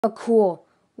Cool.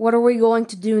 What are we going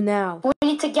to do now? We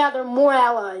need to gather more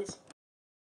allies.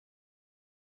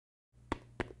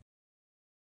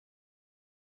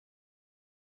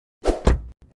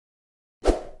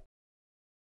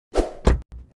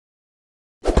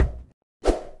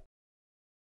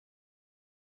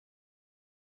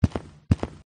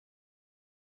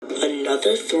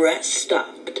 Another threat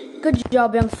stopped. Good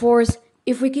job, Young Force.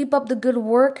 If we keep up the good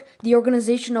work, the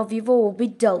organization of evil will be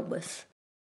dealt with.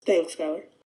 Thanks, Valor.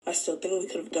 I still think we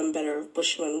could have done better if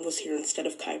Bushman was here instead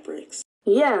of Kybricks.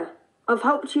 Yeah, I've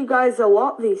helped you guys a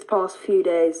lot these past few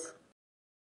days.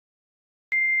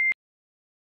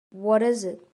 What is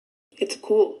it? It's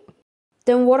cool.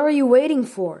 Then what are you waiting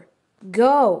for?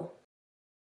 Go!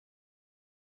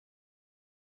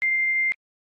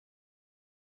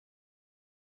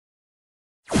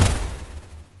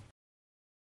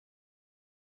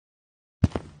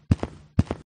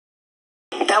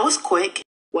 That was quick.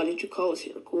 Why did you call us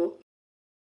here, Cool?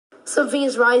 Something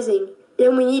is rising,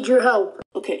 and we need your help.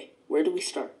 Okay, where do we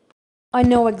start? I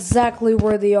know exactly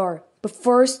where they are, but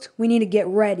first we need to get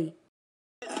ready.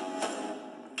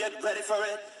 Get ready for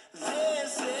it.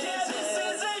 This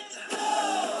is it.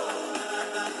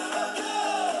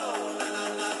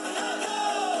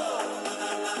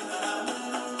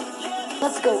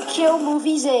 Let's go kill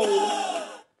Movies A.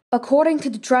 According to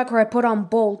the tracker I put on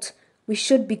Bolt, we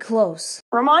should be close.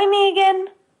 Remind me again,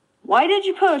 why did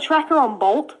you put a tracker on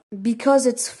Bolt? Because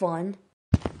it's fun.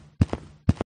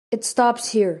 It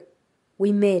stops here.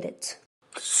 We made it.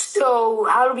 So,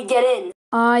 how do we get in?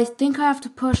 I think I have to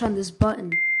push on this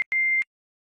button.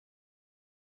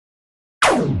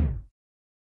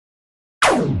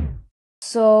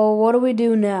 So, what do we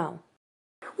do now?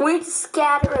 We need to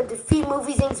scatter and defeat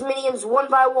Movies Inc.'s minions one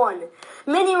by one.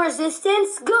 Mini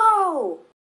resistance, go!